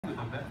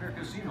the Betfair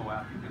Casino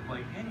app, you can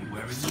play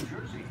anywhere in New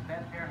Jersey.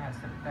 Betfair has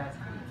the best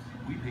games.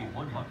 We paid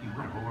one lucky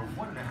winner over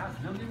 $1.5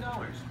 million.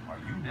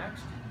 Are you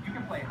next? You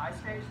can play high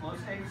stakes, low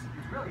stakes.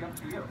 It's really up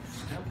to you.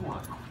 Step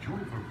 1,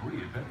 join for free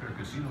at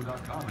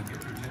BetfairCasino.com and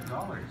get your $10.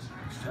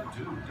 Step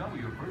 2, double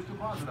your first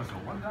deposit up to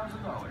 $1,000.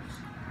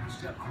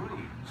 Step 3,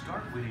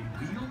 start winning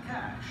real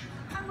cash.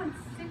 I won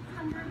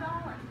 $600.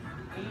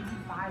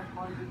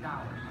 $8,500.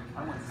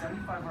 I won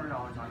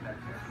 $7,500 on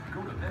Betfair.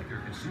 Go to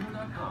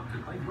BetfairCasino.com to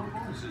claim your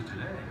bonuses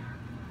today.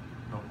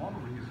 The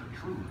following is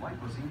a true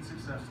lipozene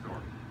success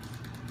story.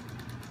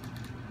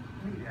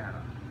 Meet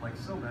Anna. Like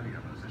so many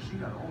of us, as she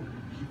got older,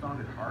 she found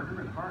it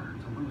harder and harder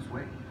to lose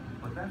weight.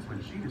 But that's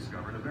when she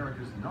discovered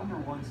America's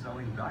 #1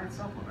 selling diet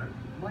supplement,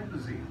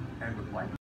 lipozene. And with lipozene,